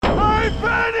Hey,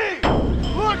 Benny!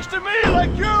 Looks to me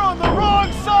like you're on the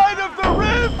wrong side of the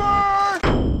river!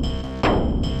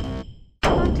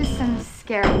 On to some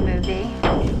scary movie.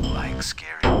 You like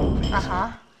scary movies?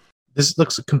 Uh-huh. This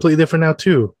looks completely different now,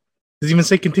 too. It doesn't even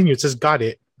say continue. It says got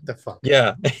it. What the fuck?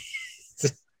 Yeah.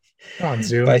 Come on,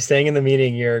 Zoom. By staying in the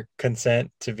meeting, your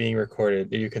consent to being recorded.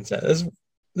 Do you consent? This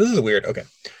is weird. Okay.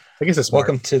 I guess it's smart.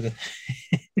 Welcome to the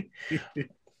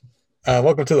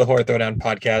welcome to the Horror Throwdown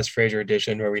podcast, Fraser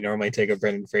edition, where we normally take a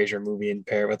Brendan Fraser movie and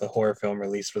pair it with a horror film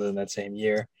released within that same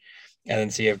year, and then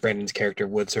see if Brendan's character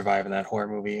would survive in that horror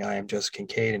movie. I am Joseph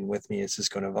Kincaid, and with me is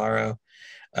Cisco Navarro.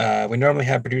 We normally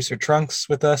have producer Trunks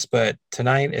with us, but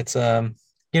tonight it's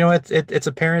it's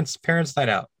a parents night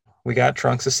out. We got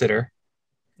Trunks a sitter.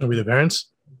 Are we the parents?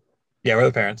 Yeah, we're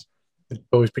the parents. I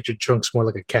always pictured Trunks more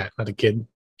like a cat, not a kid.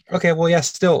 Okay, well, yeah,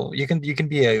 still you can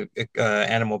be a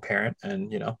animal parent,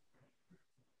 and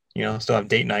still have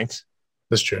date nights.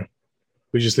 That's true.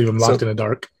 We just leave them locked in the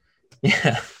dark.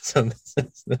 Yeah. So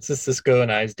this is Cisco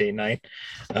and I's date night.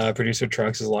 Producer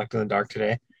Trunks is locked in the dark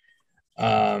today.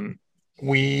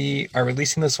 We are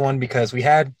releasing this one because we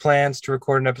had plans to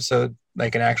record an episode,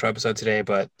 like an actual episode today,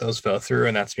 but those fell through,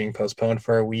 and that's being postponed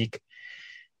for a week.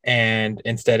 And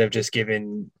instead of just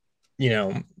giving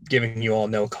you all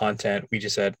no content, we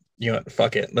just said, you know what,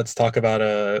 fuck it. Let's talk about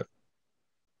a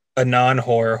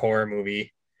non-horror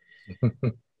movie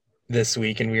this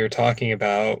week. And we were talking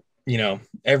about,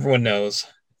 everyone knows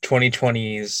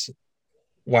 2020's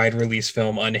wide release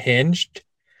film Unhinged.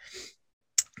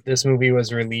 This movie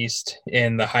was released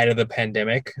in the height of the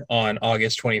pandemic on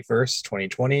August 21st,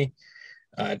 2020,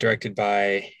 directed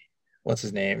by, what's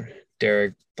his name?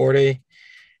 Derek Borde,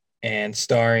 and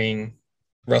starring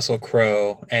Russell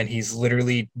Crowe, and he's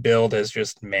literally billed as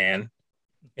just man.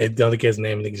 It don't get his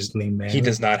name, they just name man. He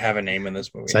does not have a name in this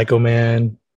movie. Psycho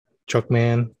Man, Truck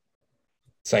Man.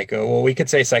 Psycho. Well, we could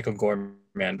say Psycho Gorman,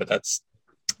 but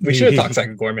we should have talked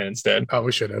Psycho Gorman instead. Oh,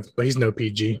 we should have, but he's no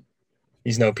PG.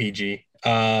 He's no PG.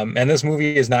 And this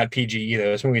movie is not PG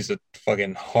either. This movie is a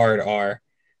fucking hard R.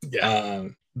 Yeah.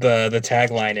 The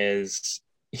tagline is,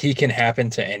 he can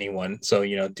happen to anyone, so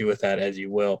do with that as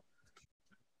you will.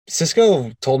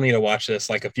 Cisco told me to watch this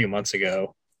like a few months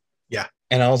ago. Yeah.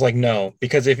 And I was like, no,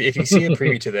 because if you see a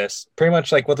preview to this, pretty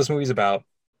much like what this movie's about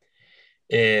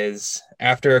is,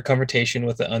 after a confrontation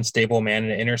with an unstable man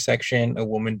in an intersection, a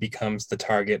woman becomes the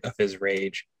target of his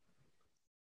rage.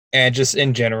 And just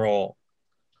in general,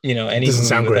 any doesn't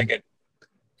sound good. Like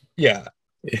yeah.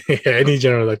 Any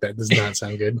general like that does not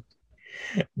sound good.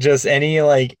 Just any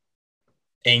like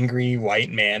angry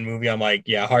white man movie, I'm like,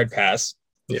 yeah, hard pass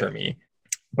for me.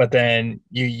 But then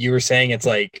you were saying it's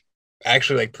like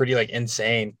actually like pretty like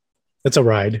insane. It's a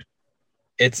ride.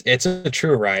 It's a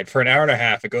true ride. For an hour and a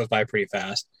half, it goes by pretty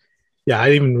fast. Yeah, I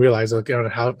didn't even realize like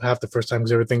half the first time,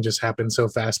 because everything just happened so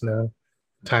fast in a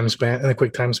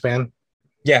quick time span.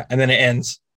 Yeah, and then it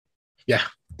ends. Yeah.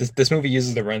 This movie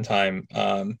uses the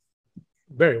runtime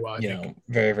very well.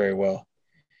 Very, very well.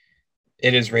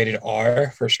 It is rated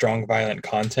R for strong violent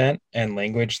content and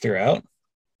language throughout.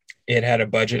 It had a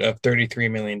budget of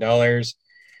 $33 million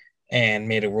and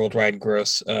made a worldwide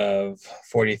gross of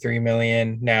 $43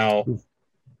 million. Now,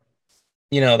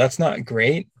 that's not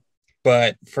great,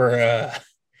 but for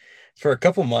a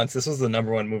couple months, this was the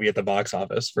number one movie at the box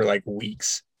office for like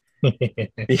weeks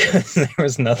because there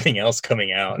was nothing else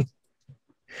coming out.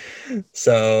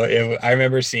 So I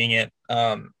remember seeing it,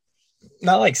 not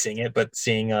like seeing it, but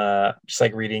seeing just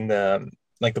like reading the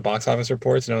box office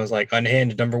reports, and it was like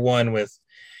Unhinged #1 with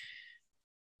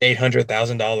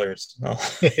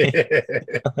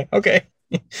 $800,000. Okay,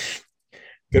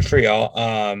 good for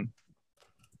y'all.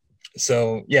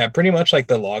 So yeah, pretty much like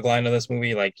the log line of this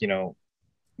movie, like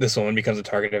this woman becomes a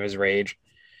target of his rage.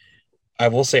 I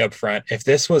will say up front, if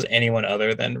this was anyone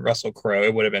other than Russell Crowe,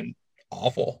 it would have been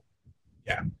awful.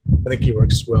 Yeah, I think he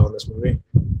works well in this movie.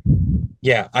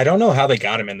 Yeah, I don't know how they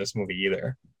got him in this movie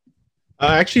either.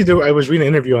 Actually, I was reading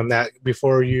an interview on that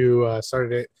before you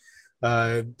started it.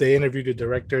 They interviewed the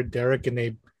director, Derek, and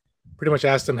they pretty much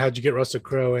asked him, how'd you get Russell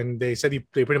Crowe? And they said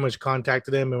they pretty much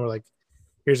contacted him and were like,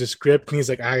 here's a script. And he's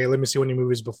like, all right, let me see one of your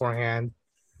movies beforehand.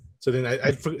 So then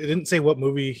I didn't say what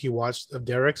movie he watched of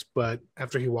Derek's, but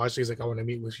after he watched it, he's like, I want to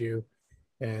meet with you.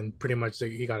 And pretty much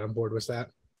he got on board with that.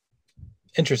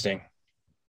 Interesting.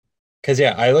 Because,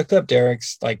 yeah, I looked up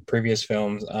Derek's, like, previous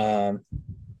films. It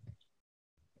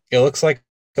looks like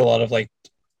a lot of, like,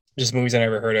 just movies I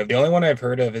never heard of. The only one I've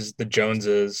heard of is The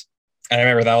Joneses. And I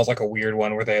remember that was, like, a weird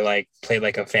one where they, like, played,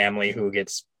 like, a family who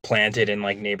gets planted in,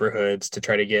 like, neighborhoods to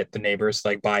try to get the neighbors to,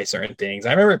 like, buy certain things.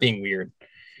 I remember it being weird.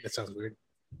 That sounds weird.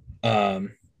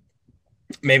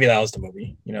 maybe that was the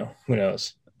movie. Who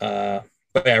knows?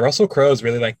 But yeah, Russell Crowe is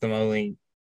really like the only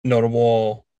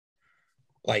notable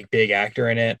like big actor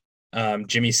in it.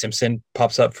 Jimmy Simpson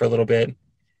pops up for a little bit.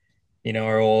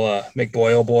 Our old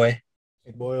McBoyle boy.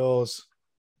 Boyles.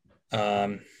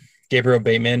 Gabriel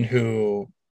Bateman, who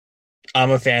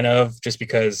I'm a fan of just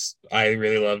because I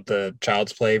really love the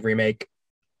Child's Play remake.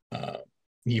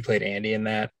 He played Andy in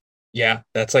that. Yeah,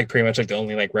 that's like pretty much like the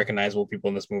only like recognizable people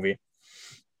in this movie.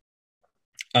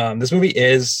 This movie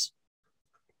is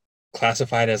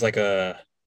classified as like a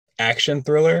action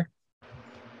thriller,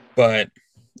 but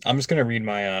I'm just gonna read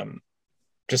my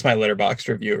just my Letterboxd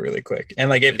review really quick. And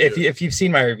like if you've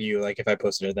seen my review, like if I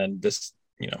posted it, then just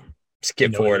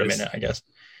skip forward a minute, I guess.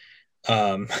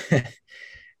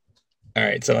 All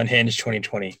right, so Unhinged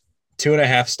 2020,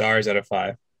 2.5 stars out of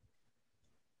 5.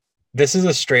 This is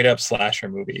a straight up slasher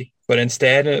movie, but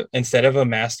instead of a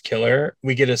masked killer,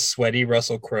 we get a sweaty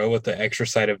Russell Crowe with the extra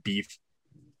side of beef.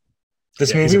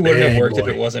 This movie wouldn't have worked if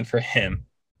it wasn't for him.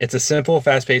 It's a simple,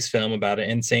 fast-paced film about an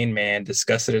insane man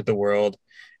disgusted at the world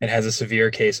and has a severe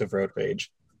case of road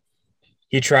rage.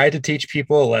 He tried to teach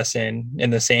people a lesson in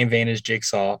the same vein as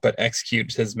Jigsaw, but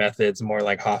executes his methods more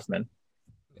like Hoffman.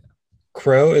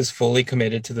 Crowe is fully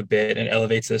committed to the bit and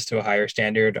elevates this to a higher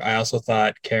standard. I also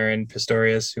thought Karen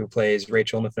Pistorius, who plays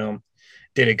Rachel in the film,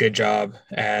 did a good job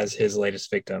as his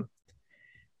latest victim.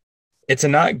 It's a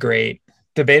not great,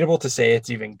 debatable to say it's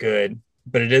even good,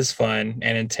 but it is fun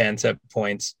and intense at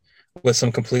points with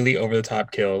some completely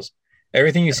over-the-top kills.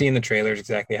 Everything you see in the trailer is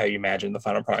exactly how you imagine the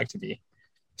final product to be.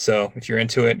 So if you're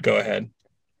into it, go ahead.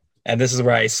 And this is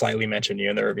where I slightly mentioned you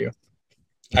in the review.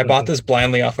 I bought this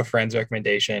blindly off a friend's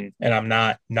recommendation, and I'm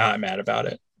not mad about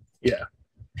it. Yeah.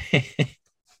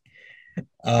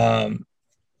 I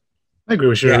agree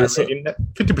with you. Yeah,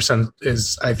 50%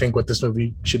 is, I think, what this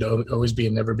movie should always be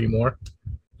and never be more.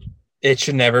 It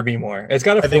should never be more. It's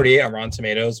got a 48 on Rotten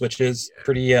Tomatoes, which is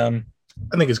pretty. I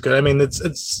think it's good. I mean,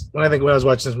 it's when I was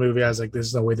watching this movie, I was like,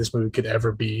 "There's no way this movie could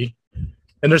ever be."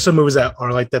 And there's some movies that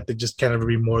are like that just can't ever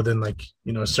be more than like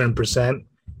a certain percent.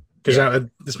 Because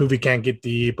this movie can't get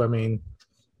deep. I mean,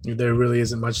 there really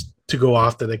isn't much to go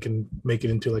off that they can make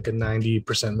it into like a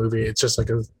 90% movie. It's just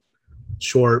like a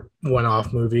short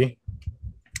one-off movie.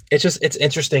 It's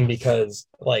interesting because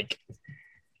like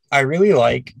I really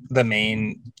like the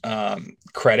main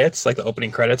credits, like the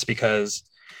opening credits, because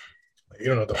you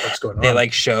don't know what the fuck's going on.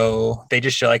 They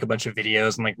just show like a bunch of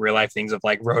videos and like real life things of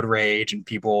like road rage and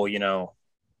people,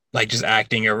 like just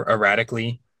acting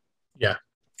erratically. Yeah.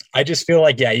 I just feel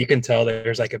like, you can tell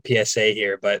there's like a PSA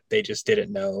here, but they just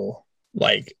didn't know,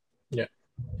 they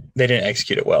didn't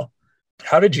execute it well.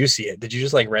 How did you see it? Did you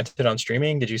just like rent it on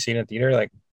streaming? Did you see it in theater? Like,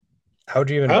 how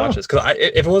did you even watch this? Because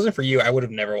if it wasn't for you, I would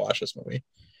have never watched this movie.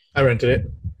 I rented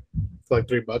it for like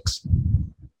 $3.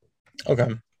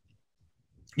 Okay.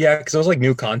 Yeah, because it was like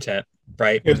new content,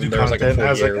 right? It was new content. Was like a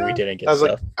full year where we didn't get stuff.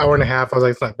 Like hour and a half. I was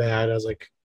like, it's not bad. I was like,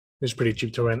 it was pretty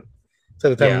cheap to rent.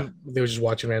 So at the time, they were just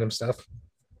watching random stuff.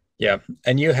 Yeah,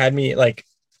 and you had me like,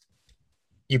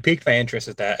 you piqued my interest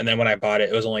at that, and then when I bought it,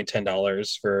 it was only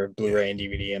 $10 for Blu-ray and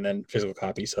DVD, and then physical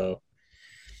copy. So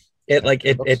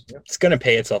it's gonna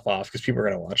pay itself off because people are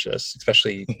gonna watch this,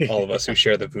 especially all of us who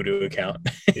share the Vudu account.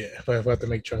 Yeah, I have to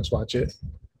make Trunks watch it.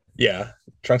 Yeah,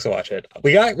 Trunks will watch it.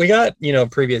 We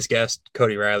got previous guest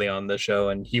Cody Riley on the show,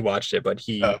 and he watched it, but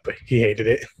he hated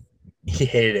it. He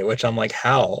hated it, which I'm like,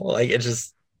 how? Like, it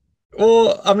just.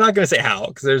 Well, I'm not gonna say how,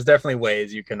 because there's definitely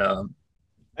ways you can. I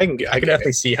can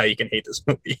definitely see how you can hate this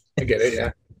movie. I get it.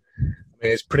 Yeah, I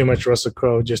mean, it's pretty much Russell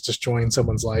Crowe just destroying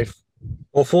someone's life.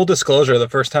 Well, full disclosure, the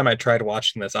first time I tried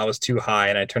watching this, I was too high,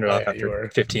 and I turned it off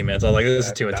after 15 minutes. I was like, "This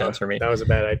is too intense for me." That was a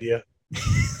bad idea.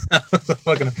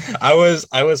 I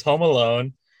was home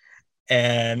alone,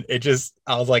 and I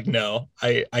was like, "No,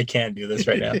 I can't do this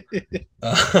right now."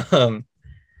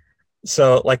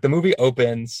 So, like, the movie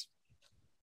opens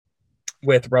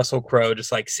with Russell Crowe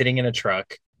just like sitting in a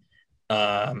truck.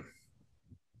 Like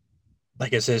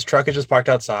his truck is just parked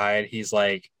outside. He's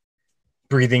like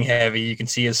breathing heavy. You can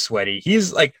see he's sweaty.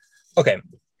 He's like, okay,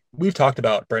 we've talked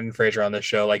about Brendan Fraser on this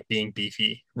show, like being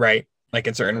beefy, right? Like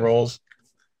in certain roles.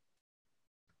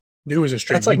 Dude was a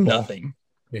straight That's like meatball. Nothing.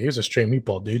 Yeah, he was a straight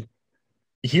meatball, dude.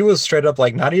 He was straight up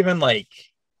like not even like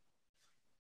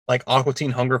Aqua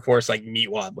Teen Hunger Force, like meat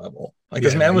wad level. Like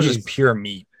this man was just pure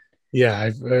meat.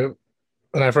 Yeah,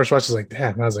 when I first watched, I was like,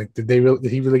 damn. I was like, did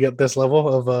he really get this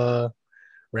level of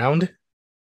round?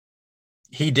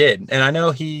 He did, and I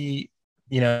know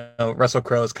Russell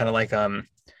Crowe is kind of like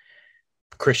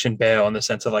Christian Bale in the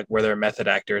sense of like where they're method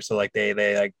actors, so like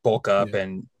they like bulk up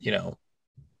and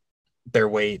their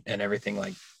weight and everything.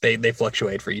 Like they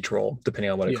fluctuate for each role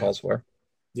depending on what it calls for.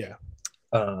 Yeah.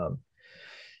 But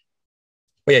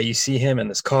yeah, you see him in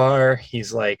this car.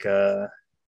 He's like,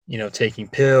 taking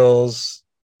pills.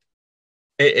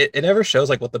 It never shows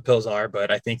like what the pills are,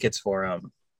 but I think it's for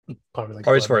probably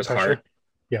for his pressure. heart.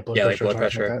 Yeah, like blood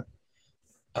pressure.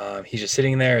 Like He's just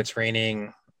sitting there. It's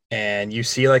raining, and you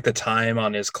see like the time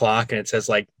on his clock, and it says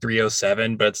like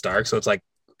 3:07, but it's dark, so it's like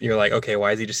you're like, okay,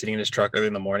 why is he just sitting in his truck early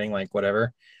in the morning? Like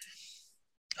whatever.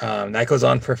 That goes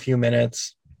on for a few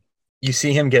minutes. You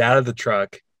see him get out of the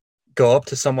truck, go up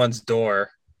to someone's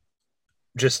door,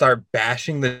 just start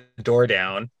bashing the door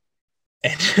down,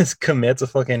 and just commits a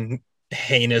fucking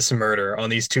heinous murder on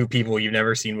these two people you've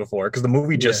never seen before, because the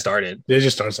movie just started. It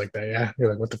just starts like that. Yeah, you're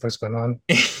like, what the fuck's going on?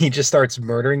 He just starts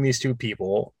murdering these two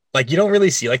people. Like, you don't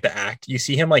really see like the act. You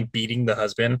see him like beating the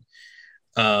husband.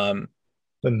 Then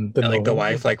like the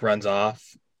wife like runs off,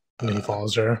 and then he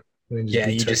follows her.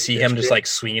 You just see him just like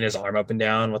swinging his arm up and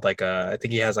down with like I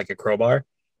think he has like a crowbar,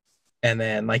 and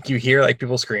then like you hear like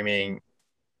people screaming.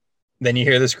 Then you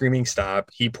hear the screaming stop.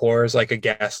 He pours like a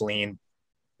gasoline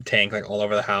tank like all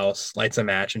over the house, lights a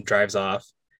match, and drives off.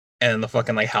 And then the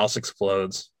fucking like house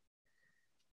explodes.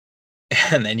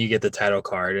 And then you get the title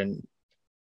card, and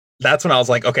that's when I was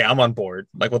like, okay, I'm on board.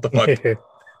 Like, what the fuck?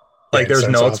 Like, there's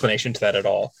no explanation to that at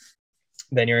all.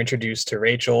 Then you're introduced to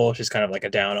Rachel. She's kind of like a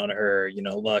down on her,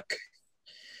 luck,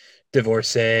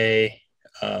 divorcee.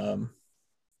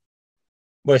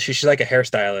 She's like a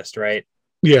hairstylist, right?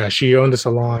 Yeah, she owned a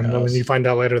salon. And when you find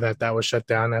out later that was shut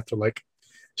down after like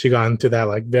she got into that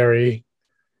like very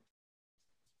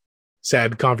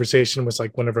sad conversation with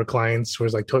like one of her clients, who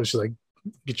was like, she's like,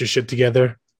 get your shit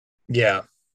together. Yeah.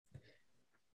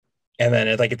 And then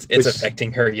it's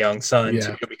affecting her young son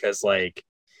too, because like,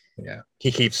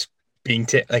 he keeps being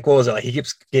what was it like? He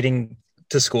keeps getting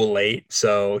to school late,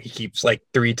 so he keeps like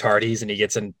 3 tardies, and he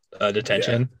gets in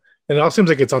detention. Yeah. And it all seems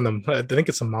like it's on them. I think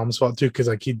it's the mom's fault too, because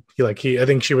like he I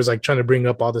think she was like trying to bring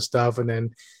up all this stuff, and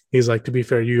then he's like, to be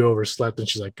fair, you overslept, and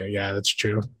she's like, yeah, that's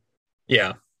true.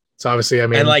 Yeah. So obviously, I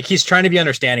mean, and like he's trying to be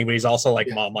understanding, but he's also like,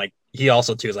 mom, like he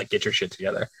also too is like, get your shit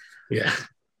together. Yeah.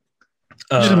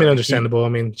 Just, understandable. I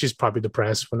mean, she's probably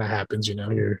depressed when that happens. You're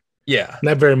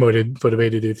not very motivated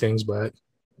to do things, but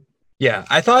yeah,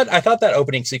 I thought that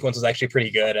opening sequence was actually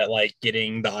pretty good at like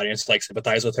getting the audience to like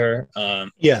sympathize with her.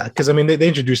 Because I mean, they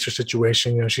introduced her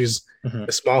situation. She's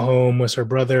a small home with her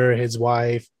brother, his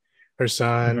wife, her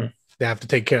son. They have to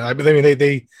take care. I mean,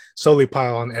 they slowly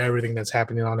pile on everything that's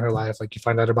happening on her life. Like you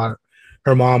find out about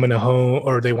her mom in a home,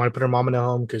 or they want to put her mom in a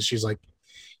home because she's like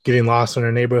getting lost in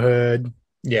her neighborhood.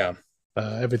 Yeah.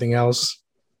 Everything else.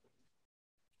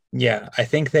 Yeah, I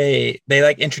think they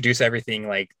like introduce everything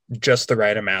like just the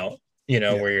right amount,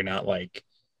 where you're not like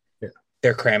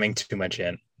they're cramming too much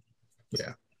in.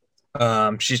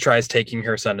 Yeah. She tries taking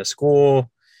her son to school.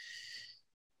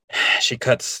 She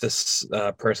cuts this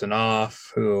person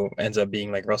off who ends up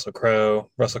being like Russell Crowe.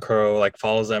 Russell Crowe like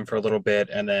follows them for a little bit,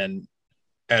 and then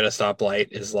at a stoplight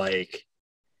is like,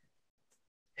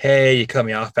 hey, you cut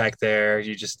me off back there.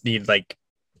 You just need like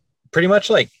pretty much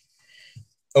like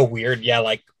a weird,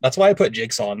 like that's why I put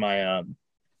Jigsaw in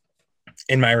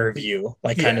my review,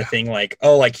 like kind of thing, like,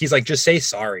 oh, like he's like, just say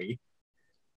sorry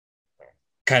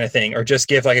kind of thing, or just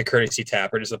give like a courtesy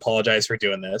tap, or just apologize for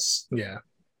doing this.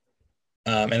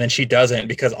 And then she doesn't,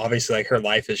 because obviously like her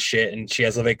life is shit and she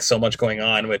has like so much going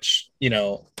on, which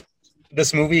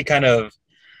this movie kind of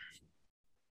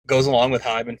goes along with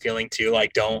how I've been feeling too.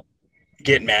 Like, don't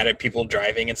get mad at people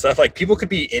driving and stuff. Like, people could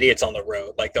be idiots on the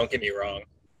road, like, don't get me wrong,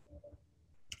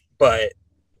 but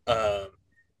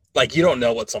like, you don't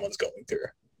know what someone's going through.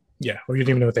 Or you don't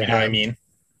even know what they have. Know what I mean?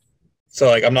 So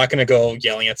like, I'm not gonna go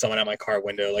yelling at someone at my car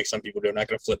window like some people do. I'm not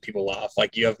gonna flip people off.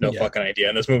 Like, you have no fucking idea.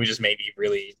 And this movie just made me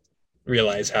really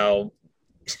realize how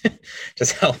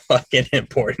just how fucking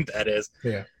important that is.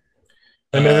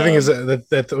 And the other thing is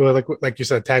that like you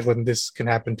said, tagline, this can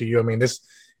happen to you. I mean,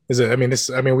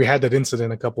 we had that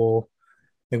incident a couple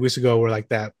weeks ago where like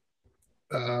that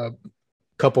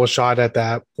couple shot at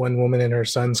that one woman in her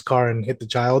son's car and hit the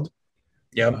child.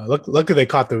 Luckily they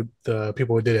caught the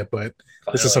people who did it, but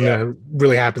this is something that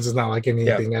really happens. It's not like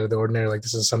anything out of the ordinary. Like,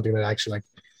 this is something that actually like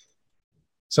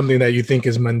something that you think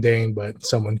is mundane, but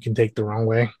someone can take the wrong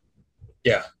way.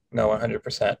 No,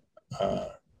 100%.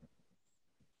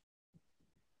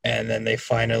 And then they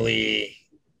finally,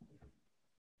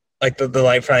 like, the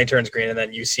light finally turns green, and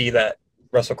then you see that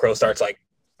Russell Crowe starts like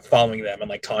following them and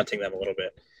like taunting them a little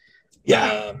bit.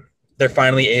 They're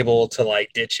finally able to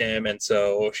like ditch him, and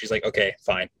so she's like, okay,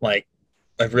 fine, like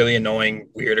a really annoying,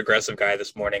 weird, aggressive guy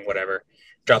this morning, whatever.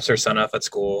 Drops her son off at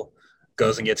school,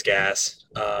 goes and gets gas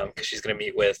because she's gonna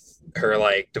meet with her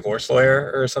like divorce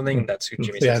lawyer or something. That's who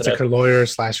Jimmy. Yeah, it's like her lawyer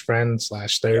 / friend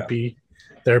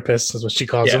 / therapist is what she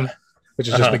calls him, which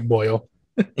is just McBoyle.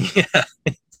 Yeah.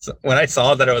 So when I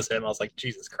saw that it was him, I was like,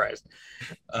 Jesus Christ.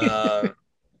 And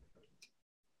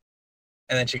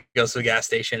then she goes to the gas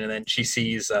station, and then she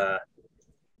sees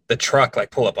the truck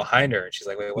like pull up behind her, and she's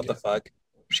like, "Wait, what the fuck?"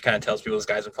 She kind of tells people, "This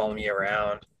guy's been following me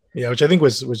around." Yeah, which I think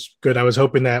was good. I was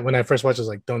hoping that when I first watched, I was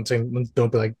like, don't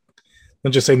be like,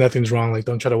 don't just say nothing's wrong. Like,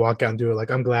 don't try to walk out and do it. Like,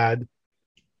 I'm glad,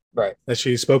 right, that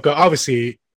she spoke up.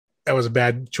 Obviously, that was a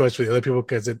bad choice for the other people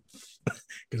because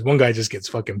one guy just gets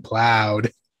fucking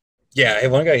plowed. Yeah,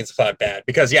 one guy gets plowed bad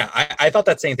because I thought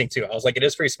that same thing too. I was like, it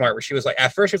is pretty smart. Where she was like,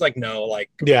 at first she was like, no, like,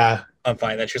 yeah, I'm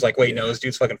fine. Then she was like, wait, no, this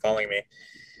dude's fucking following me.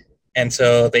 And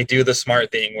so they do the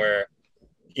smart thing where,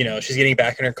 you know, she's getting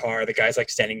back in her car. The guy's like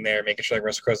standing there, making sure like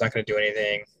Russell Crowe's not going to do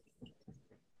anything.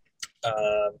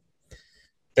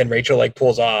 Then Rachel like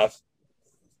pulls off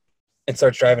and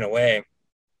starts driving away.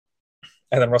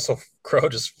 And then Russell Crowe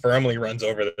just firmly runs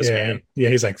over this man. Yeah,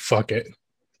 he's like, fuck it.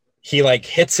 He like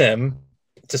hits him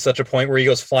to such a point where he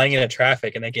goes flying into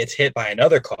traffic and then gets hit by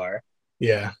another car.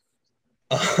 Yeah.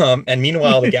 And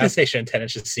meanwhile, the gas station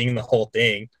attendant's just seeing the whole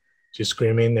thing. She's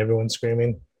screaming. Everyone's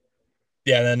screaming.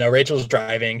 Yeah, and then Rachel's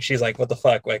driving. She's like, what the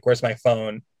fuck? Like, where's my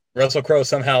phone? Russell Crowe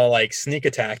somehow like sneak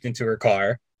attacked into her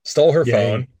car, stole her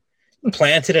phone,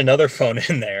 planted another phone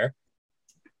in there.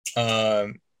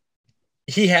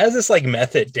 He has this like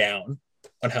method down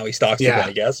on how he stalks people,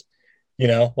 I guess. You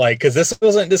know, like, because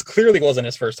this clearly wasn't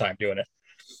his first time doing it.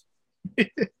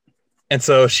 And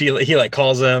so he like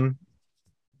calls him.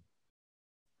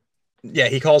 Yeah,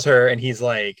 he calls her and he's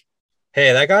like,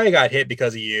 hey, that guy got hit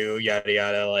because of you, yada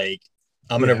yada, like,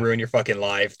 I'm gonna ruin your fucking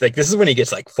life. Like, this is when he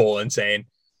gets like full insane.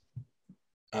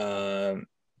 And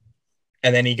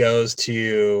then he goes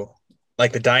to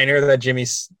like the diner that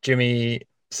Jimmy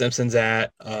Simpson's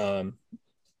at.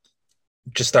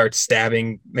 Just starts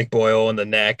stabbing McBoyle in the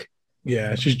neck.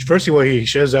 Yeah, first of all, he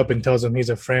shows up and tells him he's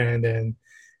a friend, and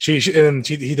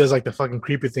he does like the fucking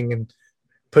creepy thing and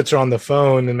puts her on the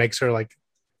phone and makes her like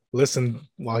listen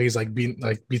while he's like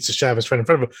beats the shit out of his friend in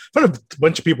front of a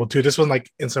bunch of people too. This wasn't like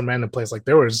in some random place. Like,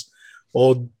 there was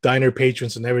old diner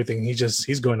patrons and everything.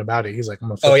 He's going about it. He's like,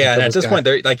 I'm a oh yeah, and at this point,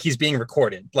 they're like, he's being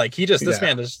recorded. Like, this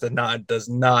man does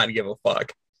not give a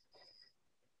fuck.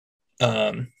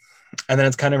 And then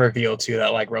it's kind of revealed too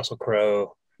that like Russell Crowe's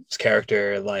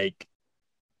character, like,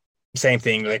 same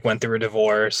thing, like went through a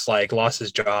divorce, like lost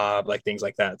his job, like things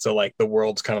like that. So like the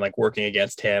world's kind of like working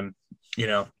against him, you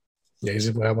know. Yeah,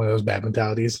 he's one of those bad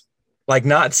mentalities. Like,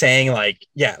 not saying like,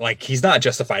 yeah, like he's not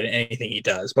justified in anything he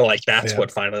does, but like that's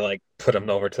what finally like put him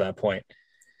over to that point.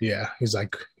 Yeah, he's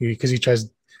like, because he tries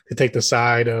to take the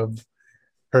side of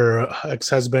her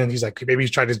ex-husband. He's like, maybe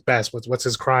he's tried his best. What's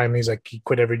his crime? He's like, he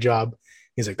quit every job.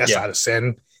 He's like, that's not a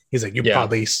sin. He's like, you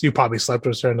probably slept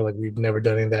with her, and like, we've never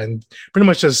done any of that, and pretty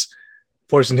much just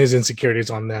forcing his insecurities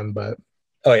on them. But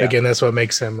again, that's what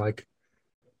makes him like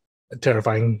a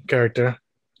terrifying character.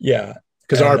 Yeah,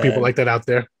 because there are people like that out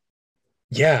there.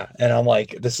 Yeah, and I'm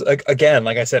like, this again,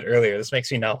 like I said earlier, this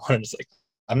makes me not want to just like,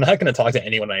 I'm not going to talk to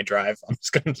anyone when I drive. I'm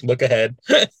just going to look ahead,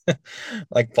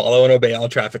 like follow and obey all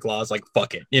traffic laws. Like,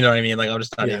 fuck it, you know what I mean? Like, I'm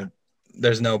just not even.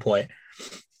 There's no point.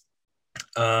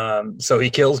 So he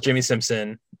kills Jimmy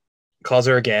Simpson, calls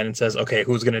her again, and says, "Okay,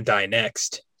 who's going to die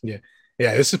next?" Yeah.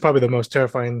 This is probably the most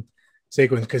terrifying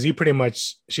sequence because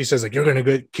she says like, "You're going to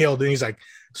get killed," and he's like,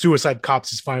 "Suicide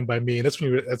cops is fine by me." And that's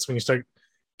when you start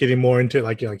getting more into it.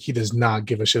 Like, you're like, he does not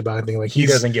give a shit about anything. Like, he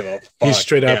doesn't give a fuck. He's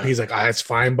straight up. He's like, it's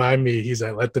fine by me. He's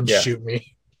like, let them shoot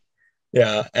me.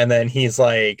 Yeah, and then he's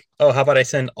like, "Oh, how about I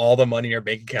send all the money in your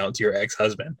bank account to your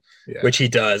ex-husband?" Which he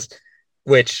does.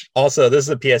 Which also, this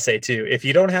is a PSA too. If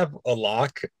you don't have a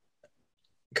lock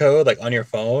code like on your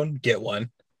phone, get one.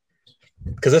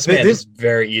 Because this man is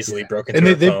very easily broken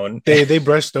into her phone. They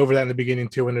brushed over that in the beginning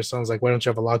too, when their son's like, "Why don't you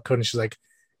have a lock code?" And she's like,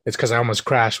 "It's because I almost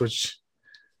crashed." Which,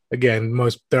 again,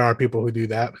 there are people who do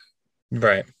that.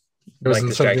 Right. It wasn't like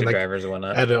distracted like drivers and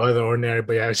whatnot. Out of the ordinary,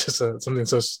 but it's just something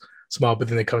so small, but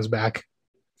then it comes back.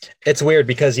 It's weird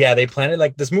because they planted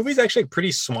like this movie's actually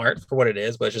pretty smart for what it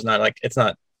is, but it's just not like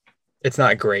it's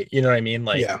not great. You know what I mean?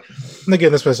 Like, yeah. And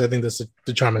again, this was, I think, this is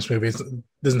the charm of this movie. It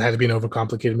doesn't have to be an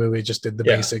overcomplicated movie. It just did the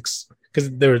basics. Because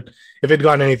if it had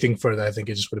gone anything further, I think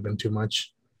it just would have been too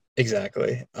much.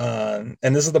 Exactly. And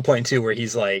this is the point too where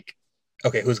he's like,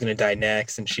 "Okay, who's gonna die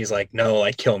next?" And she's like, "No,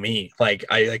 like, kill me. Like,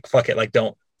 I like, fuck it. Like,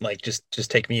 don't like just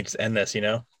take me to end this, you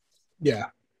know?" Yeah.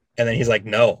 And then he's like,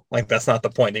 "No, like, that's not the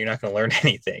point. That you're not gonna learn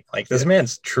anything. Like, this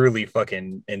man's truly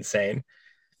fucking insane."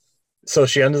 So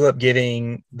she ended up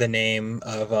getting the name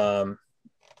of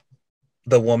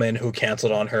the woman who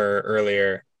canceled on her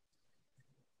earlier,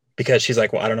 because she's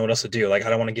like, well, I don't know what else to do. Like, I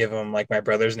don't want to give him like my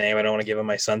brother's name. I don't want to give him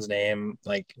my son's name.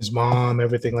 Like His mom,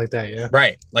 everything like that. Yeah.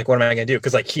 right. Like, what am I gonna do?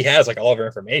 Because like he has like all of her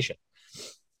information.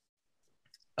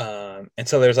 And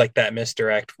so there's like that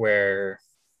misdirect where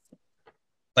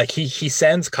like he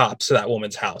sends cops to that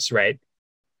woman's house, right?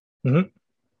 Mm-hmm.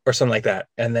 Or something like that.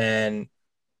 And then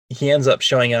he ends up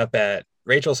showing up at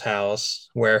Rachel's house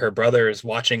where her brother is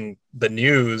watching the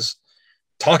news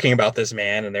talking about this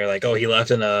man, and they're like, oh, he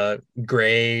left in a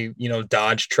gray,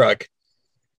 Dodge truck.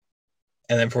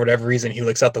 And then for whatever reason, he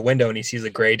looks out the window and he sees a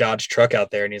gray Dodge truck out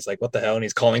there, and he's like, what the hell? And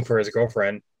he's calling for his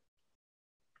girlfriend.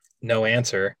 No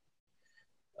answer.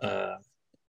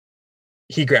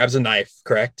 He grabs a knife,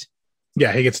 correct?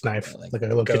 Yeah, he gets knife, like a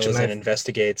little goes kitchen knife. and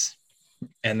investigates.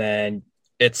 And then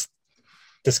it's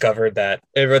discovered that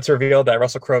it's revealed that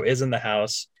Russell Crowe is in the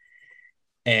house,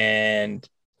 and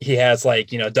he has like,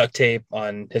 duct tape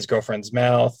on his girlfriend's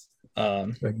mouth.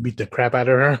 Like beat the crap out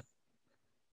of her.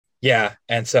 Yeah.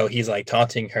 And so he's like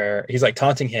taunting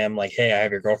him, like, hey, I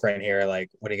have your girlfriend here.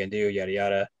 Like, what are you gonna do? Yada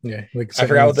yada. Yeah. Like I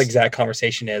forgot what the exact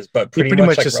conversation is, but he pretty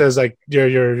much like, just says like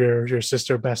your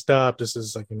sister messed up. This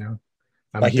is like, I'm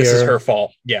like here. This is her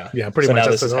fault. Yeah. Yeah, pretty so much.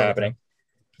 Now this is happening.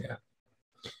 Yeah.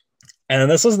 And then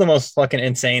this was the most fucking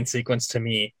insane sequence to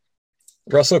me.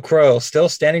 Russell Crowe, still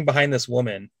standing behind this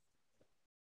woman,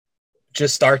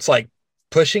 just starts like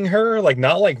pushing her, like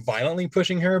not like violently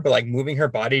pushing her, but like moving her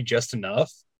body just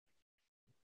enough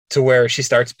to where she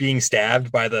starts being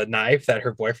stabbed by the knife that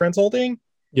her boyfriend's holding.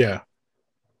 Yeah.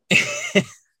 I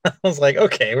was like,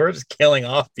 okay, we're just killing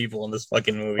off people in this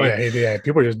fucking movie. Oh, yeah,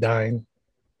 people are just dying.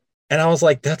 And I was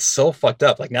like, that's so fucked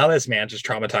up. Like, now this man's just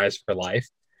traumatized for life,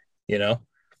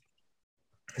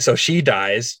 So she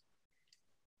dies.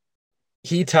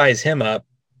 He ties him up,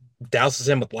 douses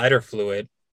him with lighter fluid.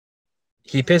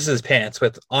 He pisses his pants,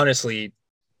 with honestly,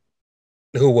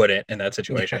 who wouldn't in that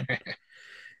situation?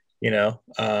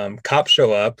 Cops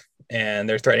show up and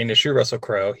they're threatening to shoot Russell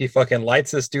Crowe. He fucking lights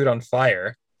this dude on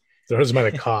fire. Throws him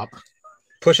at a cop.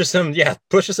 pushes him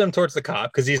towards the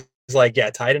cop because he's like,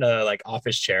 tied in a like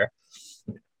office chair.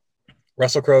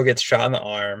 Russell Crowe gets shot in the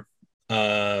arm.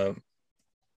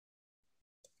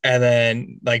 And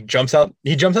then like jumps out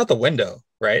the window,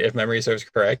 right? If memory serves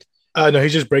correct. No, he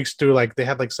just breaks through, like they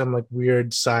have like some like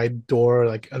weird side door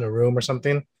like in a room or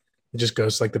something. It just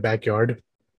goes to like the backyard.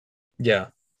 Yeah.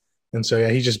 And so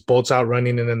he just bolts out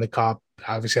running, and then the cop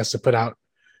obviously has to put out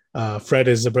Fred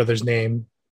is the brother's name.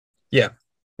 Yeah.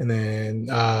 And then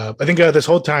I think this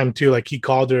whole time too, like he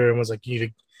called her and was like,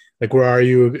 where are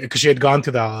you? Because she had gone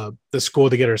to the school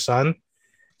to get her son.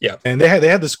 Yeah. And they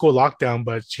had the school locked down,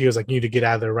 but she was like, you need to get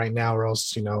out of there right now or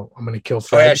else, I'm going to kill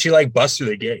Fred. Oh, yeah, she like busts through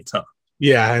the gates, huh?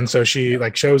 Yeah. And so she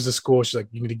like shows the school. She's like,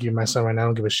 you need to give me my son right now. I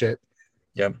don't give a shit.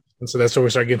 Yep. And so that's where we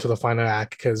start getting to the final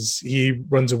act, because he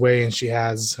runs away and she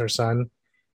has her son,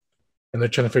 and they're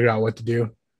trying to figure out what to do.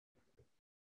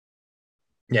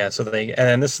 Yeah. So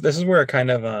this is where it kind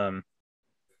of,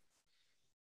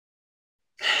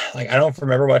 like, I don't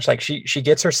remember much. Like she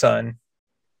gets her son,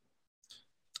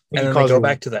 and then they go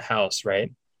back to the house,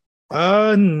 right?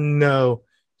 No.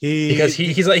 Because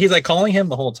he's like calling him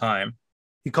the whole time.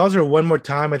 He calls her one more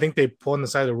time. I think they pull on the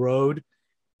side of the road,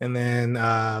 and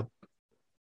then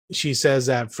she says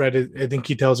that I think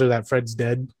he tells her that Fred's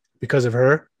dead because of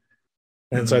her.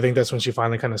 And so I think that's when she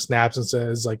finally kind of snaps and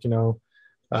says, like, I'm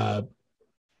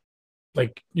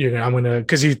gonna,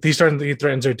 because he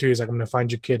threatens her too. He's like, I'm gonna find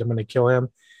your kid, I'm gonna kill him.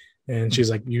 And she's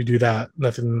like, you do that,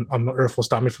 nothing on earth will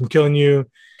stop me from killing you.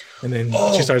 And then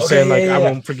she starts saying, like, I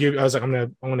won't forgive. I was like, I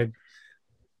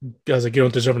was like, you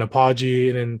don't deserve an apology.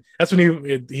 And then that's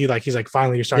when he's like,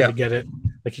 finally, you're starting to get it.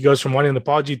 Like, he goes from wanting an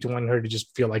apology to wanting her to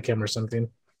just feel like him or something.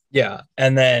 Yeah.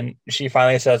 And then she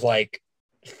finally says, like,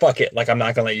 fuck it. Like, I'm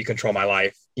not going to let you control my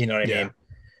life. You know what I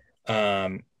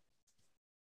mean?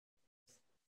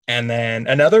 And then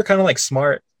another kind of like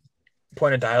smart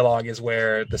point of dialogue is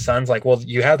where the son's like, well,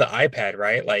 you have the iPad,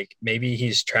 right? Like, maybe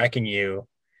he's tracking you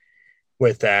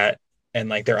with that. And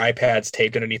like their iPad's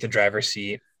taped underneath the driver's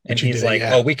seat. And he's like,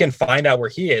 oh, we can find out where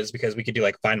he is because we could do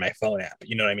like Find My Phone app.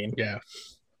 You know what I mean? Yeah.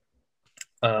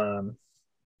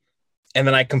 And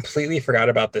then I completely forgot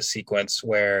about this sequence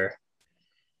where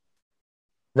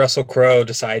Russell Crowe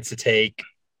decides to take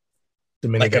a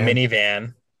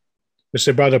minivan, which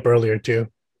they brought up earlier too.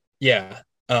 Yeah.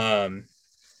 And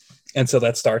so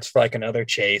that starts for like another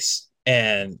chase.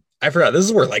 And I forgot, this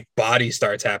is where like body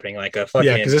starts happening, like a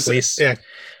fucking police. Yeah.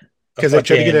 Because they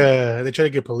try to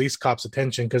get police cops'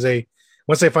 attention, because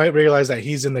once they realize that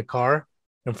he's in the car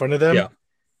in front of them,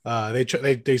 They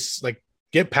like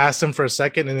get past him for a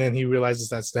second, and then he realizes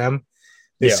that's them.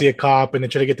 They see a cop, and they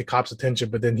try to get the cop's attention,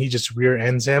 but then he just rear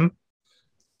ends him.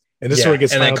 And this is where it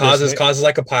gets, and then causes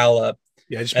like a pile up.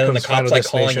 Yeah, it just and then the becomes cop's like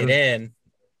calling it in,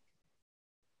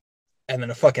 and then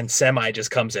a fucking semi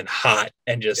just comes in hot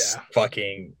and just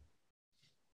fucking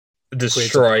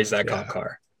destroys that cop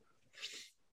car.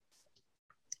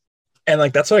 And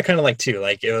like that's what I kind of like too.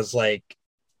 Like it was like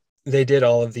they did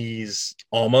all of these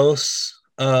almost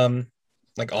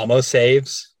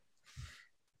saves,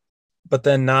 but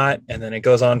then not. And then it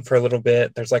goes on for a little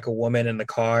bit. There's like a woman in the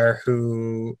car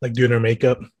who like doing her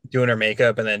makeup,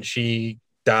 and then she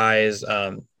dies.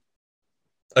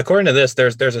 According to this,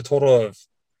 there's a total of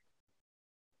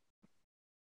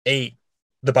 8.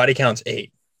 The body count's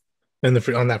 8. And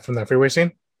from that freeway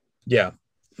scene. Yeah,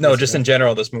 no, just in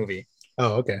general, this movie.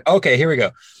 Oh, okay. Okay, here we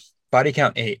go. Body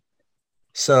count 8.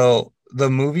 So the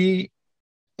movie,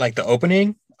 like the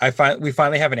opening, we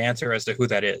finally have an answer as to who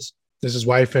that is. This is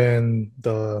wife and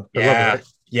the lover, right?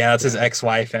 Yeah, that's his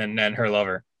ex-wife and her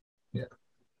lover. Yeah,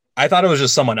 I thought it was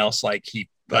just someone else. Like he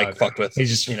fucked with. He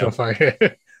just fire.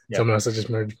 Someone else that just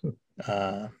murdered.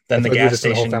 Then the gas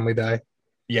station. The whole family die.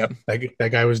 Yep.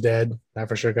 That guy was dead. That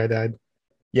for sure guy died.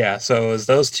 Yeah. So it was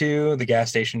those two, the gas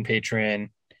station patron,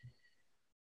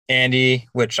 Andy,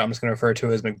 which I'm just going to refer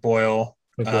to as McBoyle.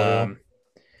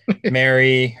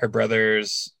 Mary, her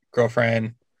brother's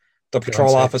girlfriend, the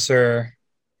patrol officer,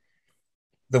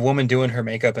 the woman doing her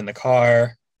makeup in the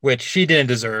car, which she didn't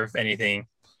deserve anything.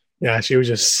 Yeah, she was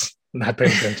just not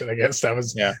paying attention, I guess. That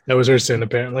was her sin,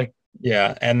 apparently.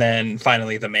 Yeah. And then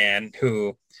finally the man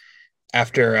who,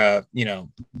 after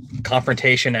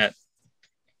confrontation at,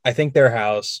 I think, their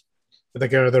house. I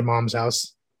think they're at their mom's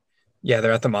house. Yeah,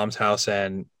 they're at the mom's house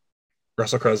and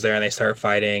Russell Crowe's there and they start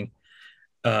fighting.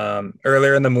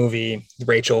 Earlier in the movie,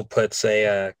 Rachel puts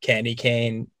a candy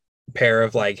cane pair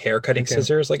of like hair cutting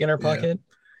scissors like in her pocket.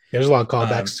 Yeah, there's a lot of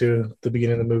callbacks to the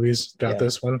beginning of the movies throughout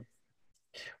this one.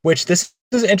 Which this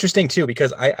is interesting too,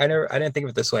 because I didn't think of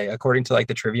it this way. According to like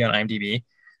the trivia on IMDb,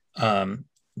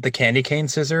 the candy cane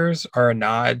scissors are a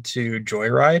nod to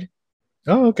Joyride.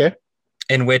 Oh, okay.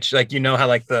 In which, like, how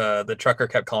like the trucker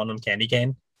kept calling them candy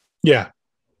cane. Yeah.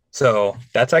 So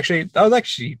that was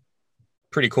actually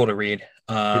pretty cool to read.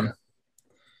 There's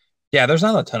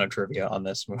not a ton of trivia on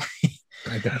this movie.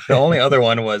 The only other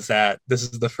one was that this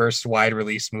is the first wide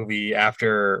release movie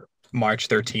after March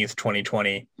 13th,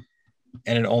 2020.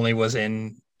 And it only was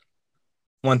in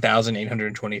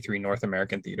 1,823 North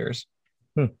American theaters.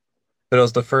 But it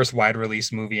was the first wide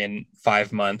release movie in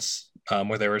 5 months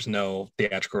where there was no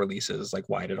theatrical releases like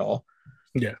wide at all.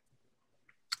 Yeah.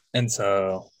 And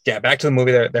so, back to the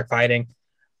movie. They're fighting.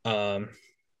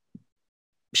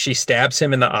 She stabs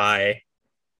him in the eye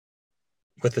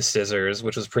with the scissors,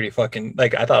 which was pretty fucking,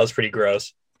 like, I thought it was pretty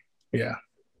gross. Yeah.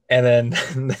 And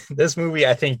then this movie,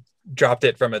 I think, dropped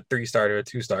it from a 3-star to a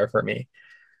 2-star for me.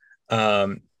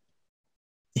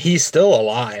 He's still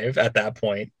alive at that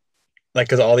point, like,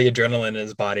 because all the adrenaline in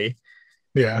his body.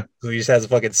 Yeah. So he just has a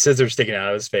fucking scissor sticking out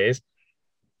of his face.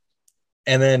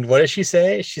 And then what does she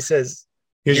say? She says,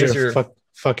 here's your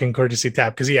fucking courtesy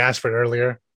tap, because he asked for it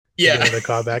earlier. Yeah. The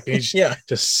callback. And he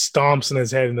just stomps in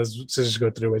his head and those scissors go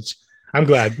through, which I'm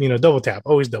glad, double tap,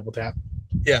 always double tap.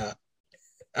 Yeah.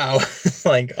 I was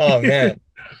like, oh man.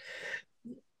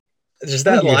 Just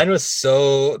that line was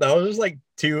that was just like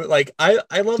too, like, I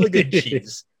love a good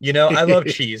cheese, I love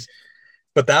cheese,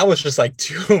 but that was just like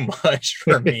too much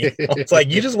for me. It's like,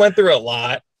 you just went through a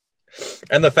lot.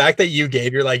 And the fact that you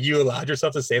allowed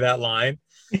yourself to say that line,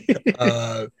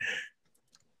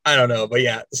 I don't know, but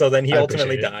yeah. So then he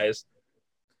ultimately dies.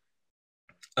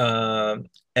 And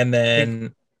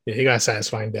then he got a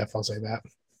satisfying death. I'll say that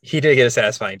he did get a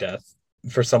satisfying death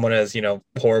for someone as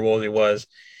horrible as he was.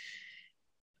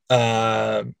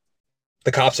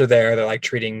 The cops are there. They're like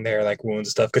treating their like wounds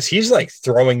and stuff because he's like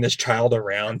throwing this child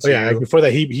around. Yeah, before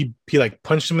that he like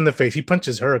punched him in the face. He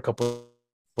punches her a couple.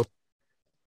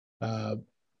 And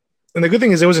the good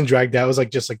thing is it wasn't dragged out. It was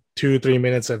like just like 2-3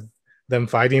 minutes of them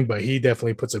fighting, but he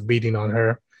definitely puts a beating on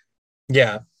her.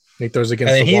 Yeah, he throws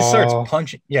against and the wall. Starts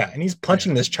punching. Yeah, and he's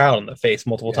punching this child in the face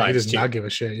multiple times. He does not give a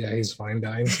shit. Yeah, he's fine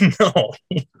dying. No,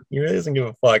 he really doesn't give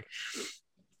a fuck.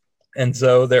 And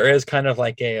so there is kind of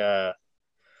like a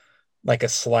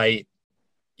slight,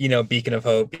 beacon of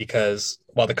hope, because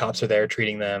while the cops are there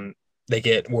treating them, they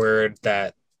get word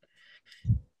that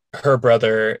her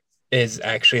brother is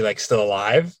actually like still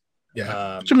alive.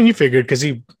 Yeah. Which, I mean, you figured, because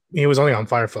he was only on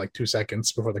fire for like 2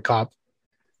 seconds before the cop.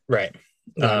 Right.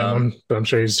 But I'm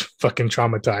sure he's fucking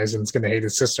traumatized and is going to hate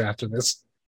his sister after this.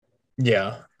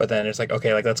 Yeah, but then it's like,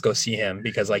 okay, like let's go see him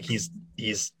because like he's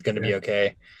gonna be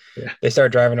okay. Yeah. They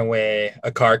start driving away.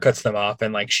 A car cuts them off,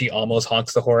 and like she almost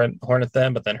honks the horn at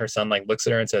them, but then her son like looks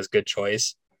at her and says, "Good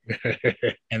choice,"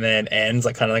 and then ends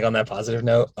like kind of like on that positive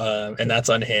note. And that's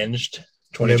Unhinged,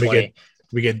 And then 2020.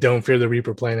 we get Don't Fear the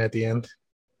Reaper playing at the end.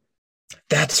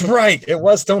 That's right. It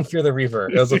was Don't Fear the Reaper.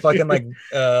 It was a fucking like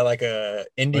a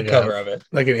indie cover of it.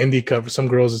 Like an indie cover. Some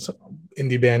girls'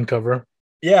 indie band cover.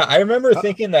 Yeah, I remember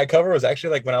thinking that cover was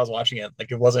actually like when I was watching it,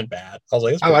 like it wasn't bad. I was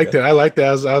like, I liked it. I liked it.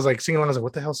 I was like singing along. I was like,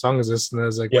 what the hell song is this? And I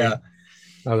was like, yeah.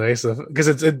 Wait. I was like, because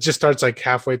it just starts like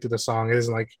halfway through the song. It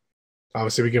isn't like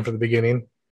obviously begin from the beginning.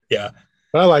 Yeah.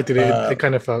 But I liked it. It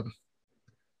kind of felt,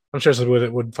 I'm sure some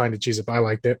would find it cheesy, but I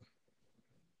liked it.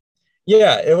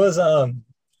 Yeah, it was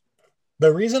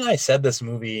the reason I said this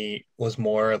movie was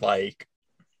more like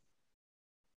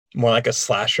a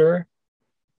slasher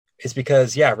is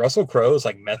because Russell Crowe's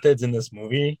like methods in this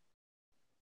movie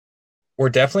were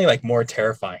definitely like more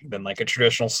terrifying than like a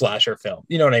traditional slasher film.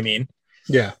 You know what I mean?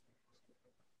 Yeah.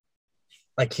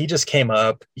 Like he just came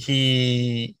up,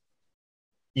 he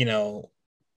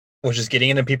was just getting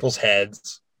into people's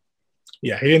heads.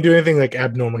 Yeah, he didn't do anything like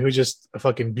abnormal. He was just a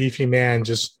fucking beefy man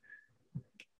just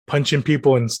punching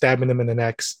people and stabbing them in the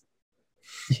necks.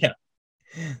 Yeah.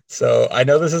 So I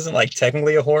know this isn't like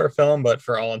technically a horror film, but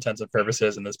for all intents and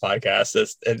purposes in this podcast,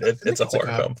 it's a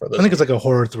horror film for this. I think it's like a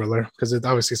horror thriller because it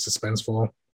obviously is suspenseful.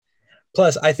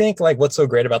 Plus, I think like what's so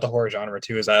great about the horror genre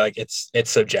too is it's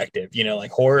subjective.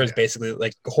 Like horror is basically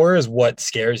like horror is what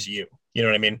scares you. You know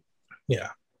what I mean? Yeah.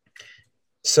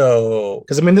 So,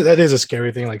 because I mean that is a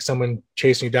scary thing, like someone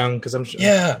chasing you down. Because I'm sure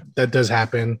that does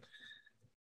happen.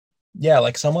 Yeah,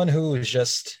 like someone who's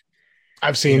just.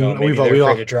 I've seen. Maybe they're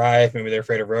afraid to drive. Maybe they're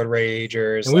afraid of road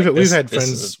ragers. And we've had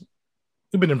friends.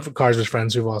 We've been in cars with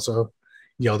friends who've also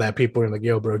yelled at people and like,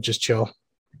 "Yo, bro, just chill."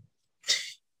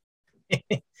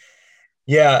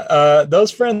 Yeah,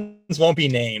 those friends won't be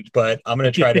named, but I'm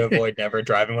gonna try to avoid never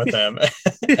driving with them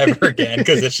ever again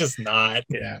because it's just not.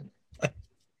 Yeah,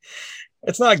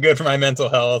 it's not good for my mental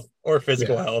health or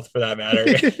physical health for that matter.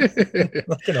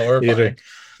 Horrifying.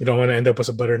 You don't want to end up with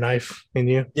a butter knife in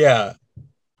you. Yeah.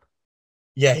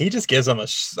 Yeah, he just gives him a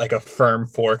firm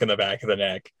fork in the back of the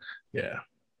neck. Yeah,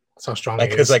 that's how strong.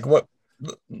 Like, because what?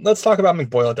 Let's talk about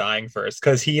McBoyle dying first,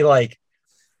 because he like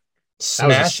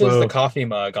smashes the coffee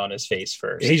mug on his face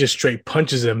first. He just straight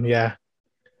punches him. Yeah,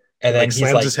 and then he's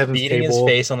like beating his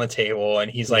face on the table, and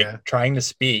he's like trying to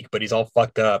speak, but he's all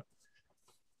fucked up.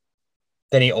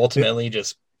 Then he ultimately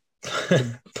just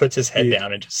puts his head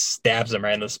down and just stabs him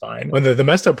right in the spine. When the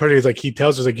messed up part is like he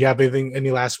tells her like, "You have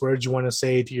any last words you want to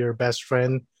say to your best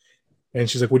friend?" And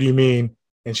she's like, "What do you mean?"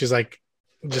 And she's like,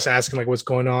 just asking like, "What's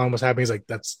going on? What's happening?" He's like,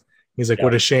 He's like,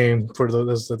 "What a shame for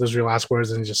those are your last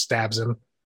words," and he just stabs him.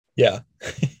 Yeah,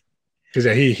 because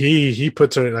he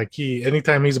puts her like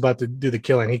anytime he's about to do the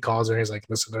killing, he calls her. And he's like,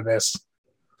 "Listen to this."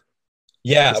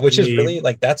 Yeah, which is really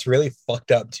like that's really fucked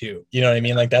up too. You know what I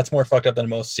mean? Like that's more fucked up than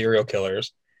most serial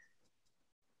killers.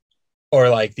 Or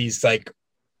like these like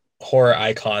horror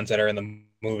icons that are in the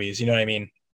movies, you know what I mean?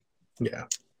 Yeah.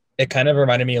 It kind of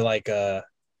reminded me like to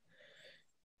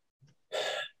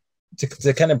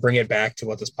kind of bring it back to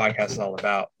what this podcast is all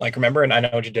about. Like remember, and I know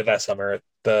what you did that summer,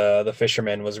 the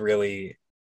fisherman was really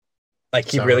like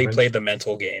he really played the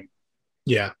mental game.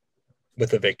 Yeah.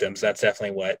 With the victims. That's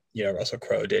definitely what Russell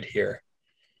Crowe did here.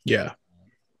 Yeah.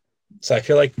 So I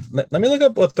feel like let me look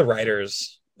up what the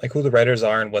writers like who the writers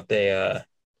are and what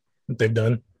they've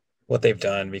done,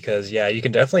 because you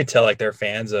can definitely tell like they're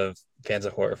fans of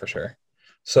horror for sure.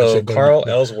 So Carl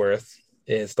Ellsworth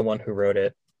is the one who wrote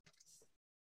it.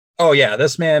 Oh yeah,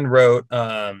 this man wrote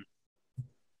The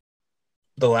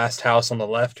Last House on the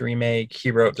Left remake. He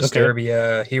wrote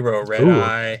Disturbia. He wrote Red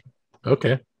Eye.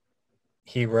 Okay.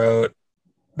 He wrote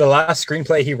the last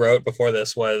screenplay he wrote before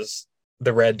this was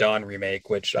the Red Dawn remake,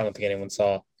 which I don't think anyone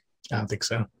saw. I don't think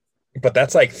so. But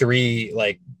that's like three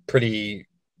like pretty.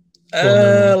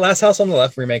 Last House on the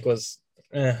Left remake was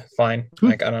fine.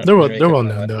 Like I don't. They're well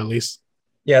known though, at least.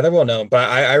 Yeah, they're well known. But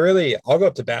I'll go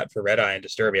up to bat for Red Eye and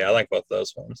Disturbia. I like both of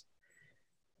those ones.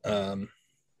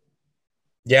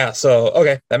 Yeah. So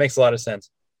okay, that makes a lot of sense.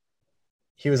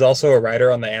 He was also a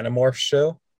writer on the Animorphs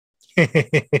show.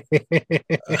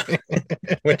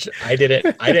 Which I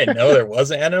didn't know there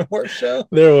was an Animorphs show.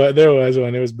 There was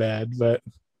one. It was bad, but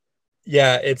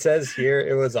yeah, it says here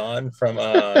it was on from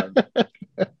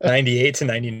 98 to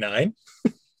 99.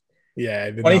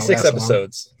 Yeah, 26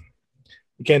 episodes. Long.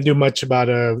 You can't do much about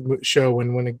a show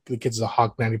when the kid's a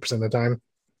hawk 90% of the time.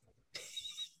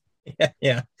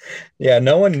 Yeah.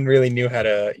 No one really knew how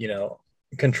to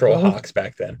control hawks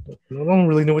back then. No one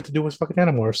really knew what to do with fucking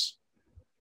Animorphs.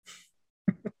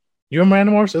 You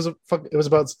remember Animorphs? It was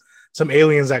about some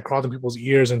aliens that crawled in people's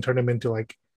ears and turned them into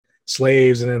like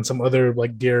slaves, and then some other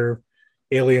like deer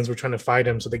aliens were trying to fight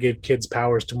him, so they gave kids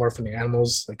powers to morph into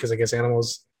animals, because I guess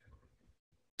animals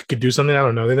could do something. I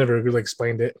don't know. They never really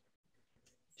explained it.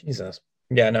 Jesus.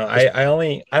 Yeah, no, I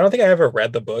don't think I ever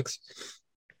read the books.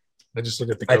 I just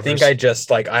looked at the covers. I think I just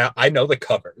like I know the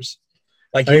covers.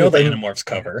 Like the Animorphs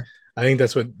cover. I think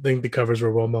the covers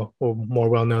were more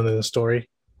well known than the story.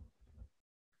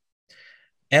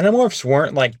 Animorphs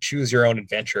weren't like choose your own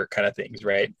adventure kind of things,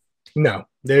 right? No,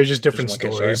 they're just different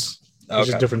stories. Okay.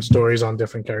 Just different stories on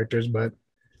different characters, but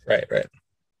right.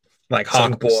 Like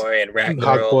Hawkboy and Rat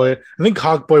Girl. Hawkboy. I think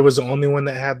Hawkboy was the only one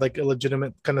that had like a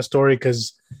legitimate kind of story,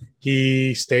 because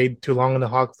he stayed too long in the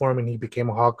hawk form and he became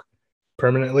a hawk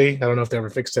permanently. I don't know if they ever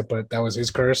fixed it, but that was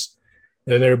his curse.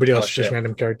 And then everybody else just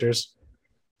random characters.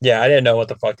 Yeah, I didn't know what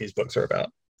the fuck these books are about.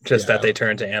 Just that they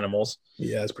turn to animals.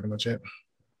 Yeah, that's pretty much it.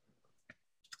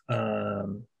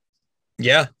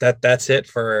 Yeah, that's it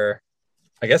for.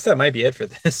 I guess that might be it for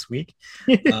this week.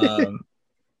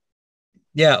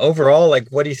 Yeah, overall, like,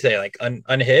 what do you say? Like,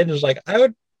 Unhinged, like,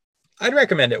 I'd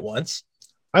recommend it once.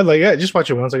 I'd like it. Just watch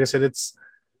it once. Like I said, it's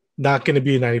not going to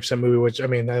be a 90% movie, which I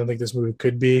mean, I don't think this movie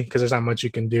could be, because there's not much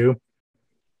you can do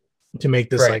to make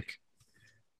this like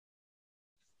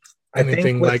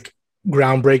anything like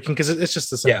groundbreaking, because it's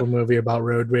just a simple movie about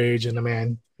road rage and a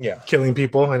man killing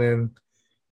people, and then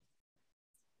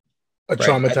a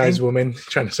traumatized woman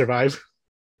trying to survive.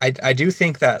 I do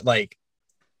think that like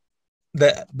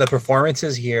the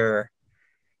performances here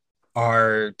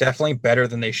are definitely better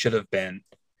than they should have been.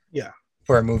 Yeah.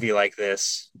 For a movie like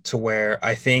this, to where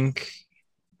I think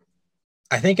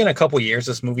in a couple years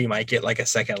this movie might get like a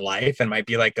second life and might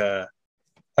be like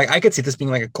I could see this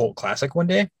being like a cult classic one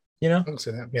day, you know? I can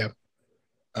see that, yeah.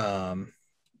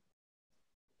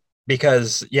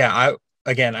 Because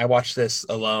I watched this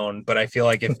alone, but I feel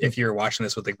like if you're watching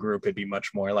this with a group, it'd be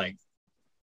much more like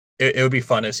it would be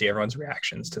fun to see everyone's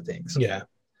reactions to things. Yeah.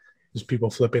 Just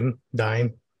people flipping,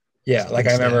 dying. Yeah, like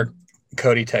I remember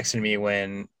Cody texted me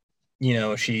when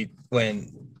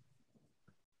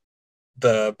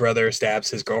the brother stabs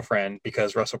his girlfriend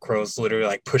because Russell Crowe's literally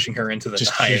like pushing her into the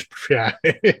knife. Yeah.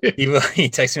 he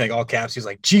texted me like all caps. He was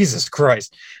like, Jesus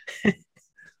Christ.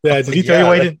 Yeah. Did he tell you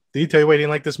why he didn't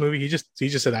like this movie? He just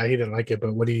said he didn't like it,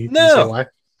 but did he say why?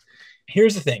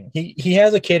 Here's the thing. He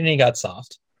has a kid and he got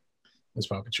soft. That's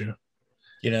probably true.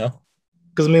 You know?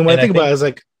 Because I mean, when I think about it, it's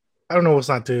like, I don't know what's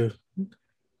not to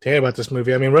hate about this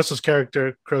movie. I mean, Russell's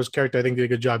character, Crowe's character, I think did a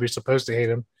good job. You're supposed to hate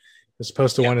him. You're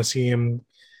supposed to want to see him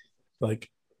like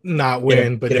not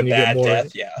win, but then you get more.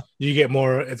 Death, you get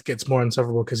more. It gets more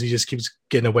insufferable because he just keeps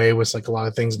getting away with like a lot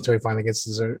of things until he finally gets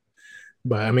dessert.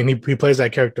 But I mean, he plays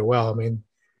that character well. I mean,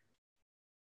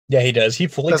 yeah, he does. He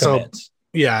fully commits.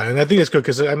 Yeah, and I think it's good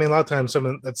because I mean, a lot of times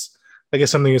that's I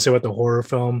guess something you say about the horror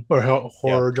film or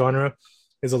horror genre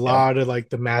is a lot of like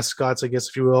the mascots, I guess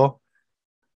if you will,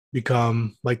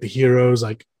 become like the heroes.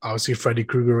 Like obviously Freddy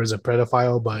Krueger is a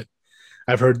pedophile, but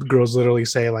I've heard girls literally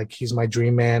say like he's my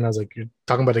dream man. I was like, you're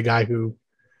talking about a guy who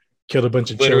killed a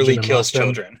bunch of literally kills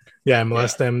children. Yeah,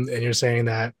 molest them, and you're saying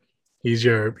that he's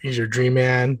your dream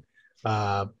man.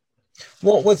 Well,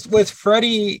 with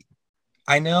Freddy,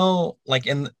 I know like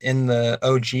in the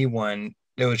OG one,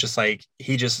 it was just like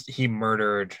he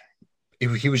murdered. He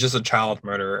was just a child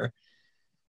murderer.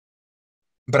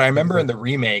 But I remember in the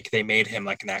remake, they made him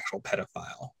like an actual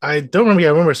pedophile. I don't remember. Yeah,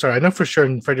 I remember. Sorry, I know for sure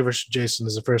in Freddy vs. Jason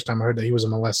is the first time I heard that he was a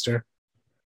molester.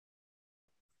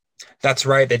 That's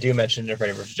right. They do mention it in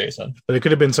Freddy vs. Jason. But it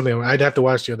could have been something. I'd have to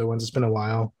watch the other ones. It's been a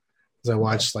while because I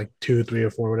watched like 2, 3,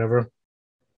 or 4, whatever.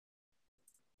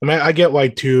 I mean, I get why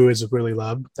 2 is really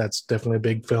loved. That's definitely a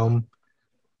big film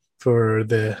for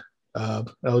the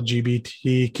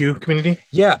LGBTQ community.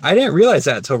 Yeah, I didn't realize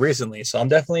that until recently. So I'm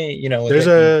definitely, there's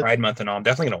a Pride Month and all. I'm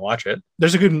definitely gonna watch it.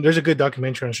 There's a good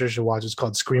documentary I'm sure you should watch. It's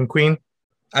called Scream Queen.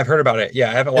 I've heard about it. Yeah,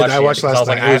 I haven't watched it. I watched last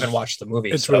night. I haven't watched the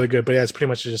movie. It's really good, but yeah, it's pretty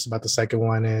much just about the second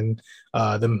one and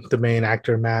the main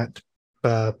actor Matt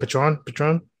Patron.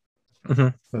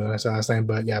 I saw last name,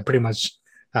 but yeah, pretty much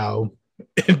how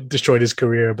it destroyed his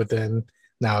career, but then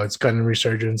now it's gotten a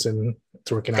resurgence and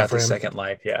it's working out for him. Second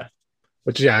life, yeah.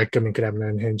 Which, yeah, I mean, could happen in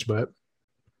Unhinged, but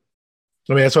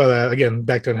I mean, that's why, again,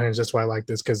 back to Unhinged, that's why I like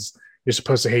this, because you're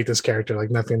supposed to hate this character.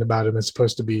 Like, nothing about him is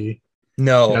supposed to be.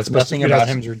 No, nothing about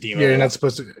him is redeemable. Yeah, you're not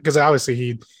supposed to, because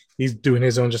obviously he's doing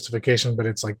his own justification, but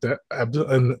it's like the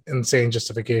insane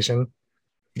justification.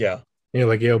 Yeah. And you're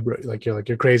like, yo, bro,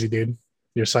 you're crazy, dude.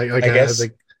 You're psycho. Like, I guess,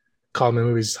 like, call him in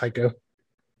movies psycho.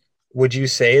 would you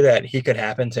say that he could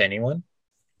happen to anyone?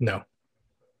 No,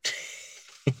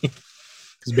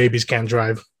 because babies can't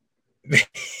drive.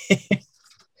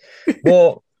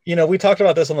 Well, we talked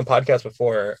about this on the podcast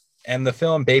before, and the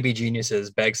film Baby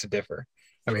Geniuses begs to differ.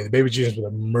 I mean, the baby genius would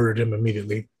have murdered him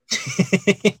immediately.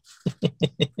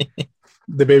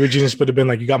 The baby genius would have been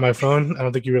like, "You got my phone? I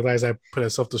don't think you realize I put a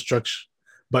self-destruct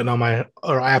button on my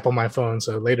app on my phone.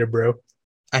 So later, bro."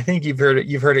 I think you've heard it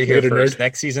here Later, first. nerd.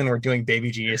 Next season, we're doing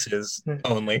Baby Geniuses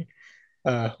only.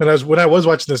 When I was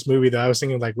watching this movie, though, I was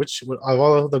thinking like, which of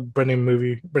all the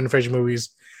Brendan Fraser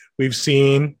movies we've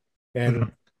seen,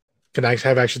 and can I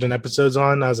have actually done episodes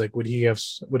on? I was like, would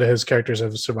his characters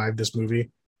have survived this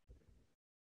movie?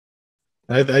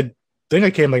 I think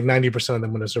I came like 90% of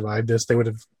them would have survived this. They would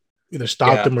have either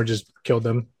stopped them or just killed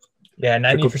them. Yeah,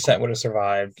 90% would have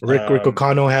survived. Rick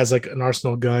O'Connell has like an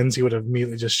arsenal of guns. He would have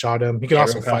immediately just shot him. He can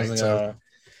also fight.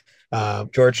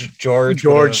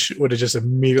 George would have just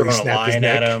immediately snapped his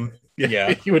neck at him.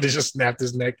 Yeah. He would have just snapped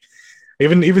his neck.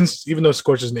 Even though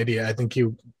Scorch is an idiot, I think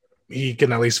he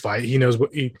can at least fight. He knows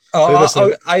what he.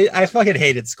 I fucking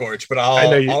hated Scorch, but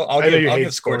I'll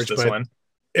give Scorch this one.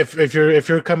 If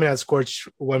you're coming at Scorch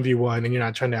 1v1 and you're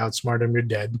not trying to outsmart him, you're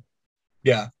dead.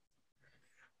 Yeah.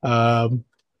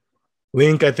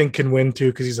 Link, I think, can win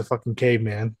too because he's a fucking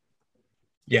caveman.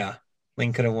 Yeah,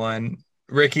 Link could have won.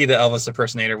 Ricky, the Elvis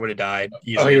impersonator, would have died.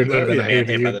 He would have been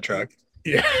hit by the truck.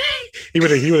 Yeah, he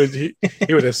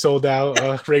would have sold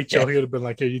out Rachel. He would have been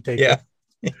like, "Here, you take it."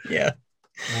 Yeah.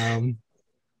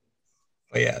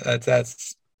 But yeah,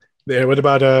 that's. Yeah. What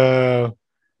about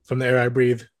From the Air I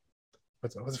Breathe?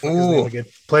 What's the fuck his name again?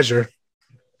 Pleasure.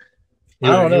 I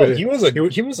don't know. He was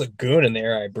a goon in the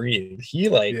Air I Breathe. He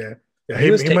might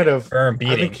have firm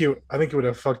beating. I think he would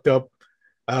have fucked up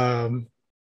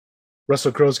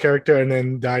Russell Crowe's character and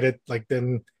then died it like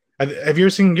then. Have you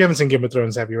haven't seen Game of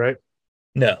Thrones, have you, right?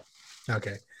 No.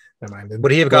 Okay. Never mind.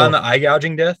 Would he have gotten the eye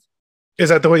gouging death? Is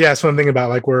that the way? Yeah, that's what I'm thinking about.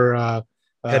 Like where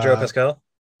Pedro Pascal?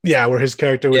 Yeah, where his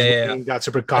character was got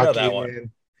super cocky.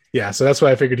 So that's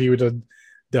why I figured he would have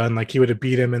done. Like he would have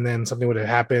beat him and then something would have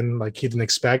happened like he didn't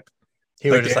expect. He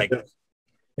would just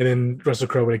and then Russell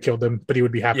Crowe would have killed him, but he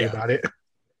would be happy about it.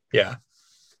 Yeah.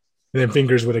 And then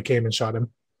Fingers would have came and shot him.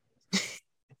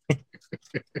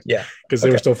 Yeah. Because they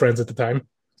were still friends at the time.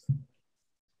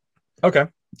 Okay.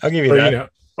 I'll give you that.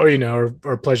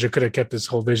 Or Pleasure could have kept his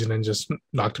whole vision and just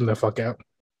knocked him the fuck out.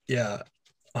 Yeah.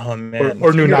 Oh man.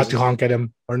 Or knew not to honk at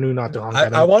him. At him.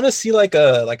 I want to see like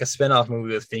a spin-off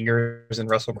movie with Fingers and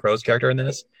Russell Crowe's character in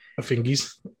this.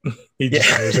 Fingies. He just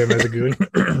hires him as a goon.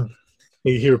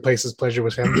 He replaces Pleasure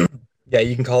with him. Yeah,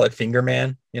 you can call it Finger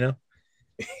Man,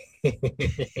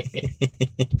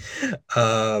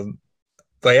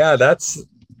 But yeah, that's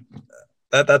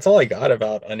all I got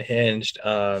about Unhinged.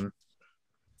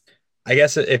 I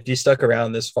guess if you stuck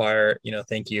around this far,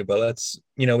 thank you. But let's,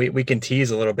 we can tease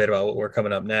a little bit about what we're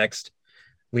coming up next.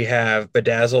 We have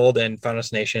Bedazzled and Final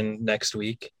Destination next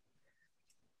week.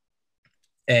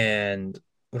 And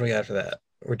what do we got after that?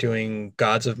 We're doing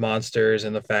Gods of Monsters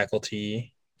and The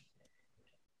Faculty.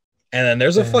 And then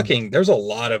there's a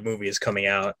lot of movies coming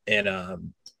out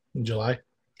in July.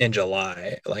 In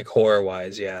July, like horror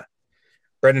wise, yeah.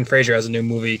 Brendan Fraser has a new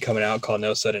movie coming out called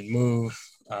No Sudden Move.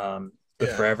 The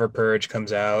Forever Purge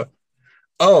comes out.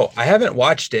 Oh, I haven't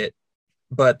watched it,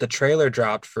 but the trailer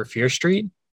dropped for Fear Street.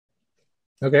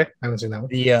 Okay, I haven't seen that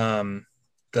one.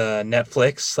 The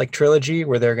Netflix like trilogy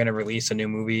where they're going to release a new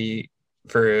movie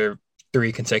for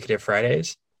 3 consecutive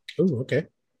Fridays. Oh, okay.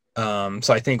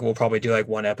 So I think we'll probably do like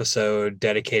one episode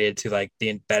dedicated to like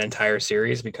that entire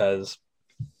series because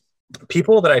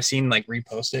people that I've seen like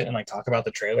repost it and like talk about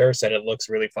the trailer said it looks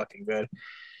really fucking good.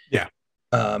 Yeah.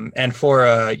 And for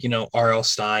a R.L.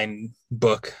 Stine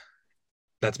book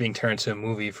that's being turned into a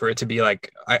movie, for it to be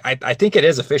like I think it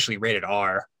is officially rated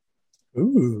R.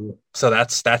 Ooh. So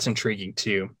that's intriguing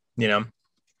too.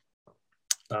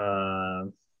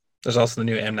 There's also the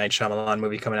new M. Night Shyamalan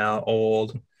movie coming out.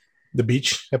 The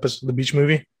beach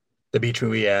movie. The beach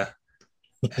movie, yeah.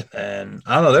 And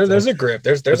I don't know. There's a grip.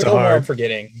 There's a couple more I'm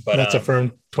forgetting, but that's a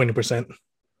firm 20%.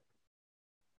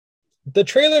 The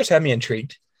trailers have me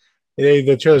intrigued.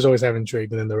 The trailers always have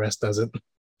intrigued, and then the rest doesn't.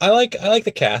 I like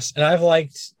the cast, and I've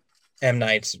liked M.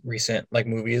 Night's recent like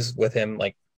movies with him,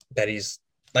 like that he's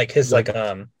like his like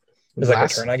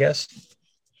return, I guess.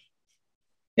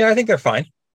 Yeah, I think they're fine.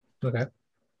 Okay,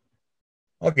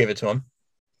 I'll give it to him.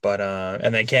 But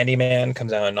and then Candyman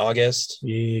comes out in August.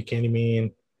 Yeah,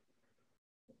 Candyman.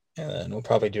 And then we'll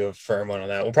probably do a firm one on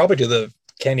that. We'll probably do the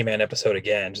Candyman episode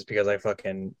again, just because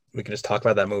we can just talk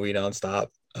about that movie nonstop.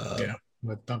 Yeah,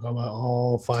 we'll talk about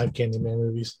all 5 Candyman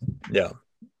movies. Yeah,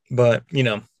 But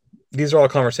these are all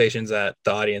conversations that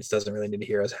the audience doesn't really need to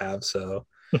hear us have. So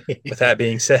with that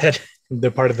being said, They're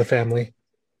part of the family.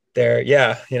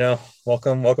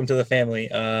 welcome to the family.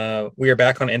 We are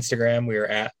back on Instagram. We are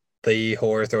at the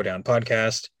Horror Throwdown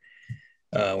Podcast.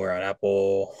 We're on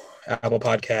Apple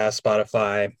Podcasts,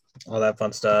 Spotify, all that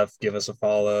fun stuff. Give us a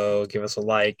follow, give us a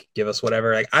like, give us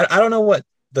whatever. Like I don't know what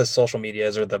the social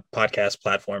medias or the podcast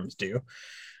platforms do.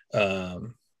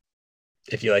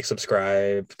 If you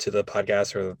subcribe to the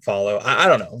podcast or follow, I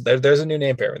don't know. There's a new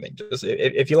name for everything. Just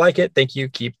if you like it, thank you.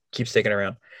 Keep sticking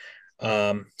around.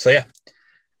 So yeah,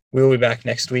 we will be back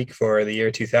next week for the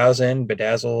year 2000,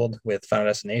 Bedazzled with Final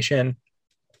Destination.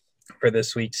 For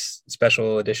this week's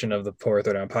special edition of the Horror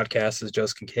Throwdown Podcast, this is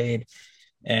Joseph Kincaid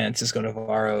and Cisco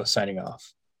Navarro signing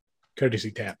off.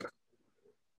 Courtesy tap.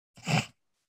 Hey,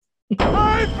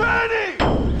 Benny!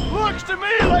 Looks to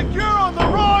me like you're on the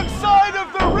wrong side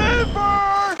of the river!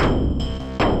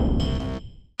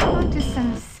 On to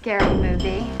some scary